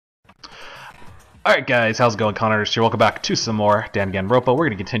Alright guys, how's it going? Connors here. Welcome back to some more Danganronpa. We're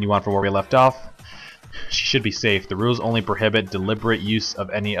going to continue on from where we left off. She should be safe. The rules only prohibit deliberate use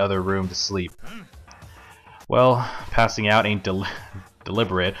of any other room to sleep. Well, passing out ain't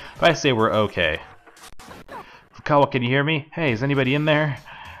deliberate, but I say we're okay. Fukawa, can you hear me? Hey, is anybody in there?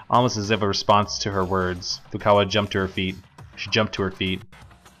 Almost as if a response to her words. Fukawa jumped to her feet. She jumped to her feet.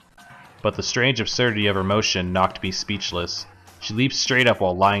 But the strange absurdity of her motion knocked me speechless. She leaped straight up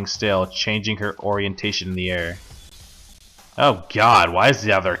while lying still, changing her orientation in the air. Oh god, why does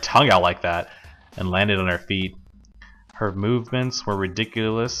she have her tongue out like that? And landed on her feet. Her movements were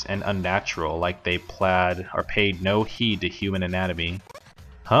ridiculous and unnatural, like they paid no heed to human anatomy.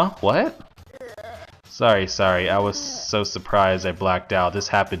 Huh? What? Sorry, I was so surprised I blacked out. This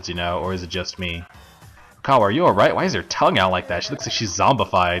happens, you know, or is it just me? Kawa, are you alright? Why is her tongue out like that? She looks like she's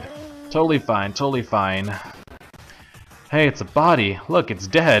zombified. Totally fine, totally fine. Hey, it's a body. Look, it's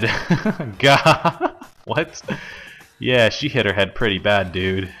dead. God. What? Yeah, she hit her head pretty bad,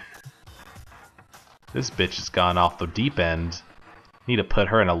 dude. This bitch has gone off the deep end. Need to put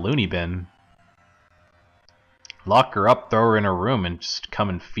her in a loony bin. Lock her up, throw her in her room, and just come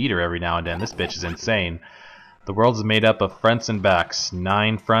and feed her every now and then. This bitch is insane. The world is made up of fronts and backs.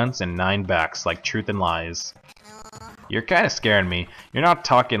 9 fronts and 9 backs, like truth and lies. You're kinda scaring me. You're not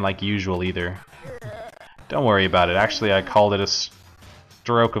talking like usual either. Don't worry about it. Actually, I called it a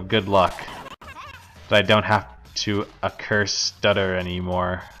stroke of good luck. That I don't have to stutter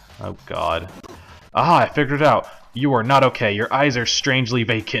anymore. Oh god. Ah, I figured it out. You are not okay. Your eyes are strangely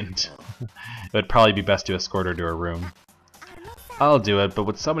vacant. It would probably be best to escort her to her room. I'll do it, but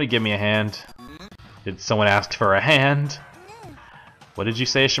would somebody give me a hand? Did someone ask for a hand? What did you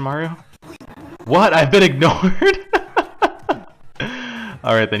say, Shimaru? What? I've been ignored?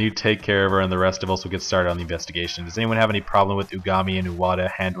 Alright, then you take care of her and the rest of us will get started on the investigation. Does anyone have any problem with Ugami and Uwada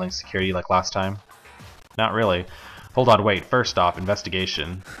handling security like last time? Not really. Hold on, wait. First off,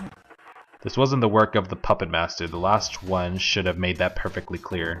 investigation. This wasn't the work of the Puppet Master. The last one should have made that perfectly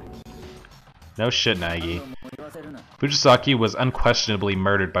clear. No shit, Nagi. Fujisaki was unquestionably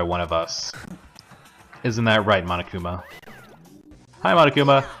murdered by one of us. Isn't that right, Monokuma? Hi,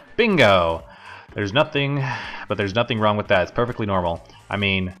 Monokuma. Bingo! There's nothing wrong with that. It's perfectly normal. I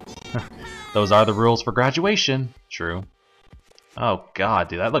mean, those are the rules for graduation. True. Oh god,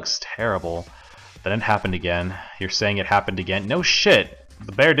 dude, that looks terrible. That didn't happen again. You're saying it happened again? No shit!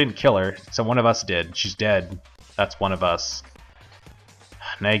 The bear didn't kill her, so one of us did. She's dead. That's one of us.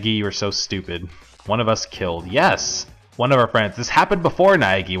 Nagi, you are so stupid. One of us killed. Yes! One of our friends. This happened before,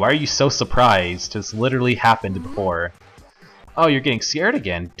 Nagi. Why are you so surprised? This literally happened before. Oh, you're getting scared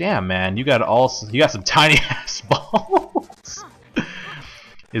again. Damn, man. You got some tiny ass balls.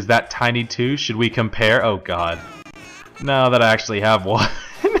 Is that tiny too? Should we compare? Oh god. No, that I actually have one.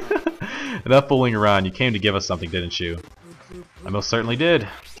 Enough fooling around. You came to give us something, didn't you? I most certainly did.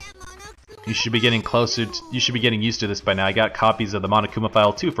 You should be getting you should be getting used to this by now. I got copies of the Monokuma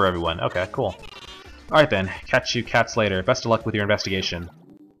file too for everyone. Okay, cool. Alright then. Catch you cats later. Best of luck with your investigation.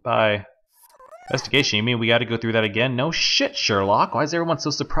 Bye. Investigation? You mean we gotta go through that again? No shit, Sherlock. Why is everyone so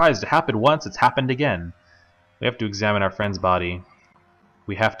surprised? It happened once, it's happened again. We have to examine our friend's body.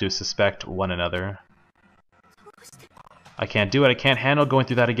 We have to suspect one another. I can't do it. I can't handle going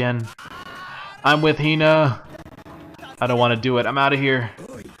through that again. I'm with Hina. I don't want to do it. I'm out of here.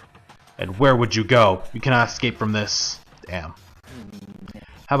 And where would you go? You cannot escape from this. Damn.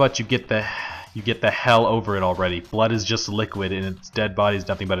 How about you get the hell over it already? Blood is just liquid and its dead body is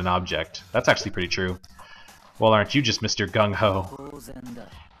nothing but an object. That's actually pretty true. Well, aren't you just Mr. Gung-Ho?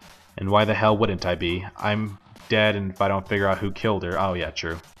 And why the hell wouldn't I be? I'm dead, and if I don't figure out who killed her... Oh yeah,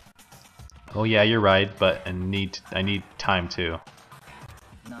 true. Oh yeah, you're right, but I need time too.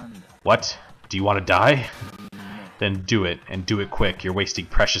 What? Do you want to die? Then do it, and do it quick. You're wasting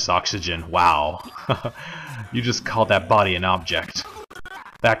precious oxygen. Wow. You just called that body an object.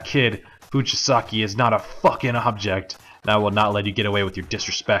 That kid, Fujisaki, is not a fucking object, and I will not let you get away with your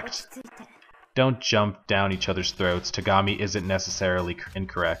disrespect. Don't jump down each other's throats. Tagami isn't necessarily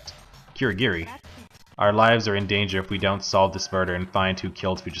incorrect. Kirigiri. Our lives are in danger if we don't solve this murder and find who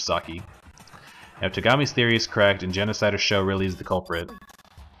killed Fujisaki. Now, if Tagami's theory is correct and Genocider Show really is the culprit,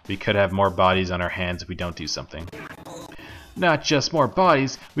 we could have more bodies on our hands if we don't do something. Not just more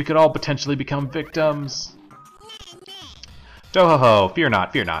bodies, we could all potentially become victims. Doho-ho, fear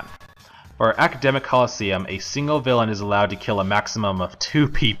not, fear not. For our academic coliseum, a single villain is allowed to kill a maximum of 2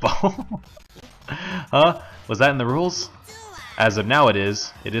 people. Huh? Was that in the rules? As of now it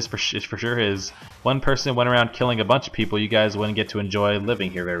is. It for sure is. One person went around killing a bunch of people, you guys wouldn't get to enjoy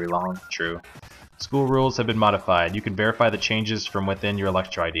living here very long. True. School rules have been modified. You can verify the changes from within your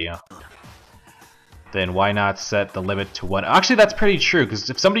lecture ID. then why not set the limit to 1? Actually, that's pretty true, because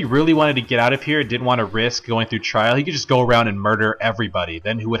if somebody really wanted to get out of here, didn't want to risk going through trial, he could just go around and murder everybody.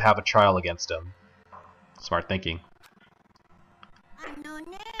 Then who would have a trial against him? Smart thinking.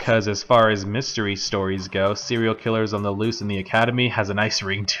 Because as far as mystery stories go, serial killers on the loose in the academy has a nice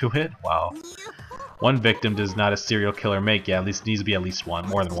ring to it. Wow. One victim does not a serial killer make. Yeah, at least needs to be at least one,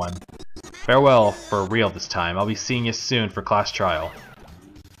 more than one. Farewell for real this time. I'll be seeing you soon for class trial.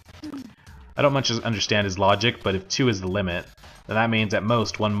 I don't much understand his logic, but if 2 is the limit, then that means at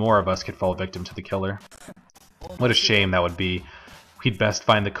most one more of us could fall victim to the killer. What a shame that would be. We'd best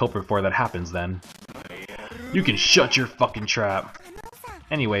find the culprit before that happens then. You can shut your fucking trap.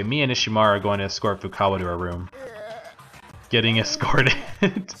 Anyway, me and Ishimara are going to escort Fukawa to her room. Getting escorted.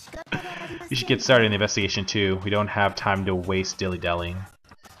 You should get started in the investigation too. We don't have time to waste dilly-dallying.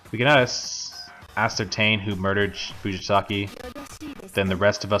 We cannot ascertain who murdered Fujisaki, then the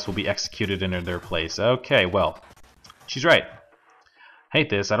rest of us will be executed in their place. Okay, well, she's right. I hate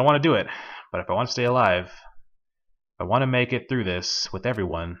this, I don't want to do it, but if I want to stay alive, if I want to make it through this with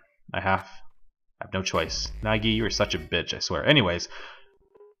everyone, I have no choice. Nagi, you are such a bitch, I swear. Anyways,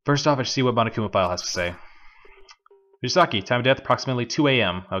 first off, I should see what Monokuma file has to say. Fujisaki, time of death approximately 2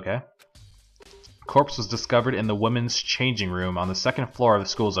 AM. Okay. Corpse was discovered in the women's changing room on the 2nd floor of the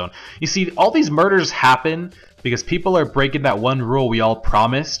school zone. You see, all these murders happen because people are breaking that one rule we all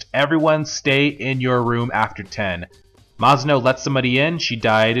promised. Everyone stay in your room after 10. Masuno let somebody in. She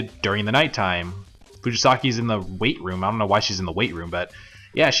died during the nighttime. Fujisaki's in the weight room. I don't know why she's in the weight room, but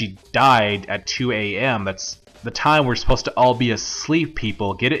yeah, she died at 2 AM. That's the time we're supposed to all be asleep,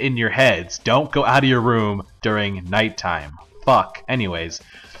 people. Get it in your heads. Don't go out of your room during nighttime. Fuck. Anyways.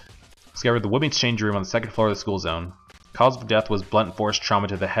 Discovered the women's change room on the 2nd floor of the school zone. Cause of death was blunt force trauma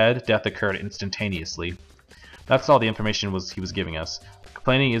to the head. Death occurred instantaneously. That's all the information he was giving us.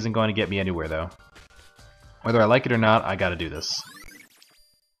 Complaining isn't going to get me anywhere, though. Whether I like it or not, I gotta do this.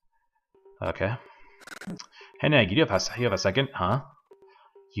 Okay. Hey, Nag, you have a second, huh?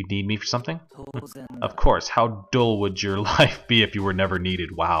 You need me for something? Of course. How dull would your life be if you were never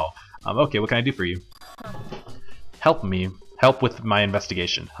needed? Wow. Okay, what can I do for you? Help me. Help with my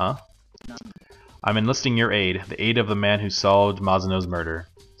investigation, huh? I'm enlisting your aid, the aid of the man who solved Masuno's murder.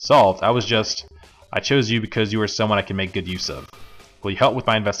 Solved? I chose you because you were someone I can make good use of. Will you help with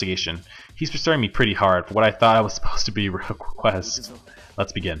my investigation? He's pursuing me pretty hard for what I thought I was supposed to be requests.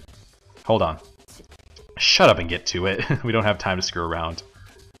 Let's begin. Hold on. Shut up and get to it. We don't have time to screw around.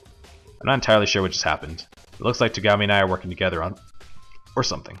 I'm not entirely sure what just happened. It looks like Togami and I are working together on... or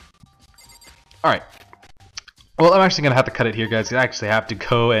something. Alright. Well, I'm actually going to have to cut it here, guys. I actually have to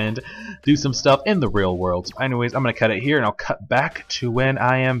go and do some stuff in the real world. So anyways, I'm going to cut it here, and I'll cut back to when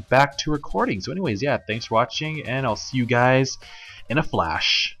I am back to recording. So anyways, yeah, thanks for watching, and I'll see you guys in a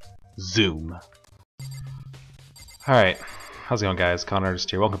flash. Zoom. Alright, how's it going, guys? Con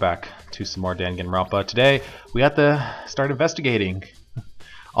Artist here. Welcome back to some more Danganronpa. Today, we have to start investigating.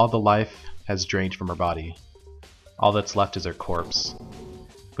 All the life has drained from her body. All that's left is her corpse.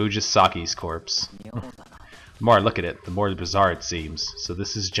 Fujisaki's corpse. The more I look at it, the more bizarre it seems. So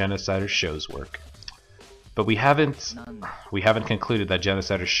this is Genocider Show's work. But we haven't concluded that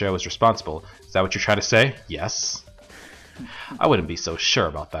Genocider Show is responsible. Is that what you're trying to say? Yes. I wouldn't be so sure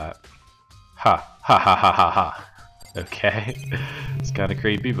about that. Ha ha ha ha ha ha. Okay. It's kind of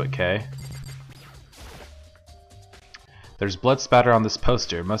creepy, but okay. There's blood spatter on this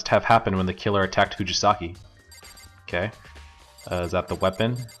poster. It must have happened when the killer attacked Fujisaki. Okay. Is that the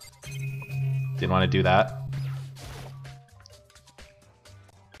weapon? Didn't want to do that.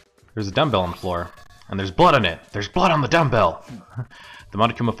 There's a dumbbell on the floor, and there's blood on it. There's blood on the dumbbell. The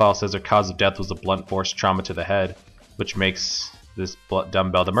Monokuma file says their cause of death was a blunt force trauma to the head, which makes this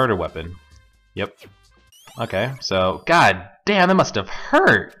dumbbell the murder weapon. Yep. Okay, so god damn, that must have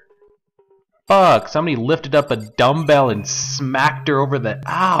hurt. Fuck, somebody lifted up a dumbbell and smacked her over the...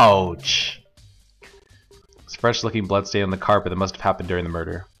 Ouch! There's fresh looking blood stain on the carpet that must have happened during the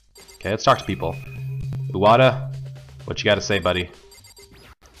murder. Okay, let's talk to people. Uwada, what you gotta say, buddy?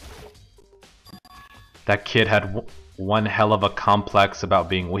 That kid had one hell of a complex about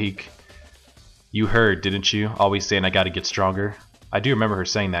being weak. You heard, didn't you? Always saying I gotta get stronger. I do remember her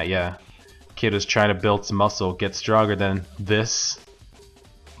saying that, yeah. Kid was trying to build some muscle, get stronger than this.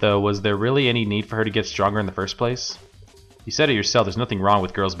 Though, was there really any need for her to get stronger in the first place? You said it yourself, there's nothing wrong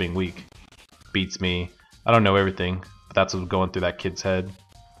with girls being weak. Beats me. I don't know everything, but that's what's going through that kid's head.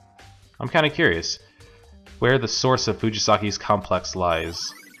 I'm kinda curious. Where the source of Fujisaki's complex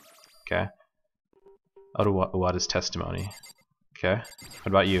lies. Okay. Uwada's testimony. Okay. What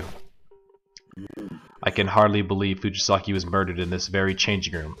about you? I can hardly believe Fujisaki was murdered in this very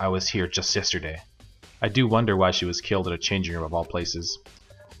changing room. I was here just yesterday. I do wonder why she was killed in a changing room of all places.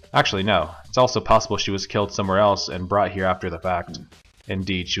 Actually, no. It's also possible she was killed somewhere else and brought here after the fact.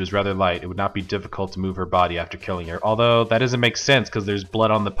 Indeed, she was rather light. It would not be difficult to move her body after killing her. Although, that doesn't make sense because there's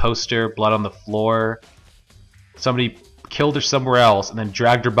blood on the poster, blood on the floor. Somebody killed her somewhere else and then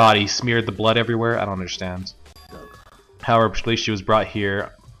dragged her body, smeared the blood everywhere. I don't understand. However, at least she was brought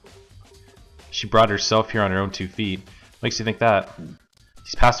here. She brought herself here on her own 2 feet. What makes you think that?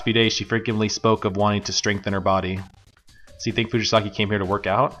 These past few days, she frequently spoke of wanting to strengthen her body. So you think Fujisaki came here to work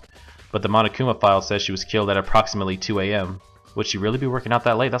out? But the Monokuma file says she was killed at approximately 2 AM. Would she really be working out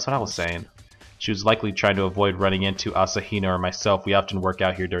that late? That's what I was saying. She was likely trying to avoid running into Asahina or myself. We often work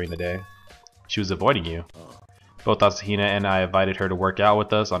out here during the day. She was avoiding you. Both Asahina and I invited her to work out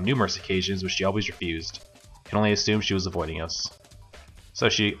with us on numerous occasions, but she always refused. Can only assume she was avoiding us. So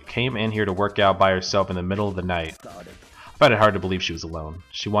she came in here to work out by herself in the middle of the night. I find it hard to believe she was alone.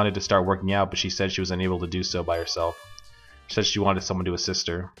 She wanted to start working out, but she said she was unable to do so by herself. She said she wanted someone to assist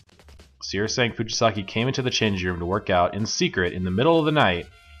her. So you're saying Fujisaki came into the changing room to work out in secret in the middle of the night,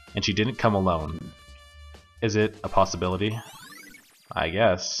 and she didn't come alone. Is it a possibility? I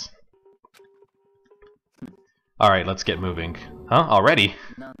guess. Alright, let's get moving. Huh? Already?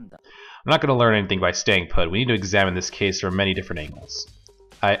 I'm not going to learn anything by staying put. We need to examine this case from many different angles.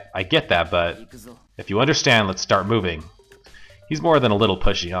 I get that, but if you understand, let's start moving. He's more than a little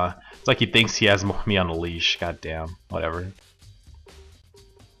pushy, huh? It's like he thinks he has me on a leash. God damn. Whatever.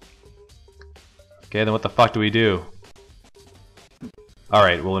 Okay, then what the fuck do we do?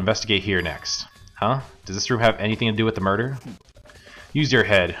 Alright, we'll investigate here next. Huh? Does this room have anything to do with the murder? Use your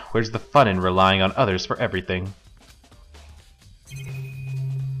head. Where's the fun in relying on others for everything?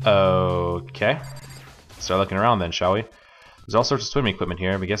 Okay. Start looking around then, shall we? There's all sorts of swimming equipment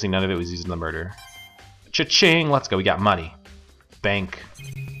here. I'm guessing none of it was used in the murder. Cha-ching! Let's go. We got money. Bank.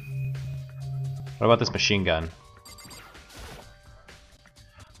 What about this machine gun?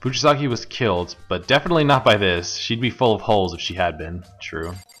 Fujisaki was killed, but definitely not by this. She'd be full of holes if she had been.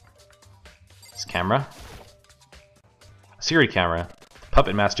 True. This camera? A security camera.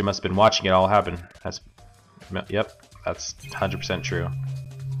 Puppet Master must have been watching it all happen. Yep, that's 100% true.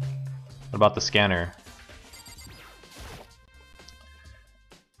 What about the scanner?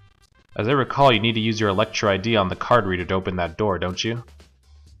 As I recall, you need to use your Electro ID on the card reader to open that door, don't you?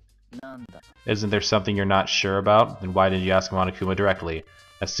 Isn't there something you're not sure about? Then why didn't you ask Monokuma directly?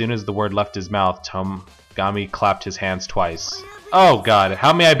 As soon as the word left his mouth, Tomigami clapped his hands twice. Oh god,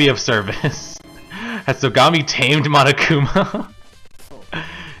 how may I be of service? Has Togami tamed Monokuma?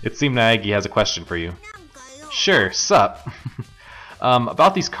 It seems Naegi has a question for you. Sure, sup?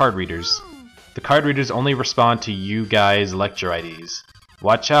 About these card readers. The card readers only respond to you guys' Electro IDs.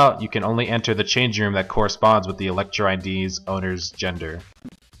 Watch out, you can only enter the changing room that corresponds with the Electro ID's owner's gender.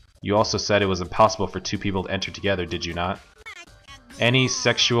 You also said it was impossible for 2 people to enter together, did you not? Any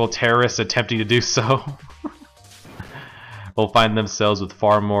sexual terrorists attempting to do so will find themselves with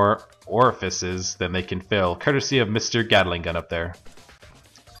far more orifices than they can fill, courtesy of Mr. Gatling Gun up there.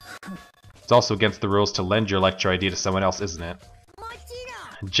 It's also against the rules to lend your Electro ID to someone else, isn't it?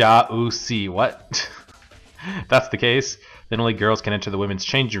 Ja-u-si, what? If that's the case, then only girls can enter the women's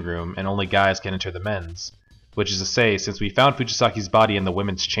changing room, and only guys can enter the men's. Which is to say, since we found Fujisaki's body in the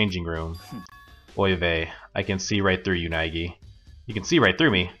women's changing room. Oy vey, I can see right through you, Naegi. You can see right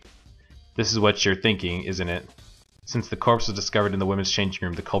through me. This is what you're thinking, isn't it? Since the corpse was discovered in the women's changing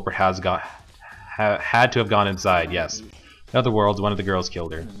room, the culprit had to have gone inside, yes. In other words, one of the girls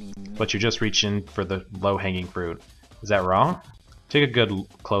killed her. But you're just reaching for the low-hanging fruit. Is that wrong? Take a good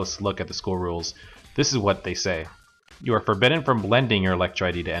close look at the school rules. This is what they say. You are forbidden from lending your Electro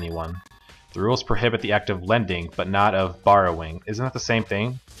ID to anyone. The rules prohibit the act of lending, but not of borrowing. Isn't that the same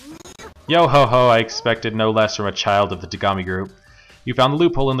thing? Yo ho ho, I expected no less from a child of the Togami group. You found the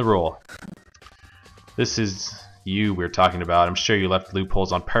loophole in the rule. This is you we're talking about. I'm sure you left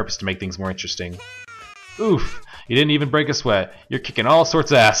loopholes on purpose to make things more interesting. Oof, you didn't even break a sweat. You're kicking all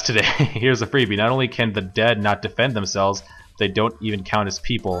sorts of ass today. Here's a freebie. Not only can the dead not defend themselves, they don't even count as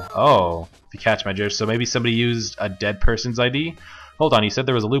people. Oh, if you catch my drift. So maybe somebody used a dead person's ID? Hold on, you said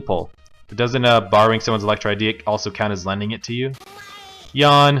there was a loophole. But doesn't borrowing someone's Electro ID also count as lending it to you?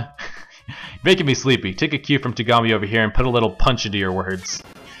 Yawn. You're making me sleepy. Take a cue from Togami over here and put a little punch into your words.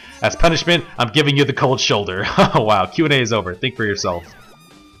 As punishment, I'm giving you the cold shoulder. Oh wow, Q&A is over. Think for yourself.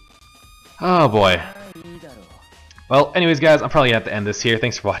 Oh boy. Well, anyways guys, I'm probably going to have to end this here.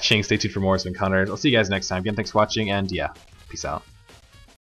 Thanks for watching. Stay tuned for more. It's been Connor. I'll see you guys next time. Again, thanks for watching, and yeah, peace out.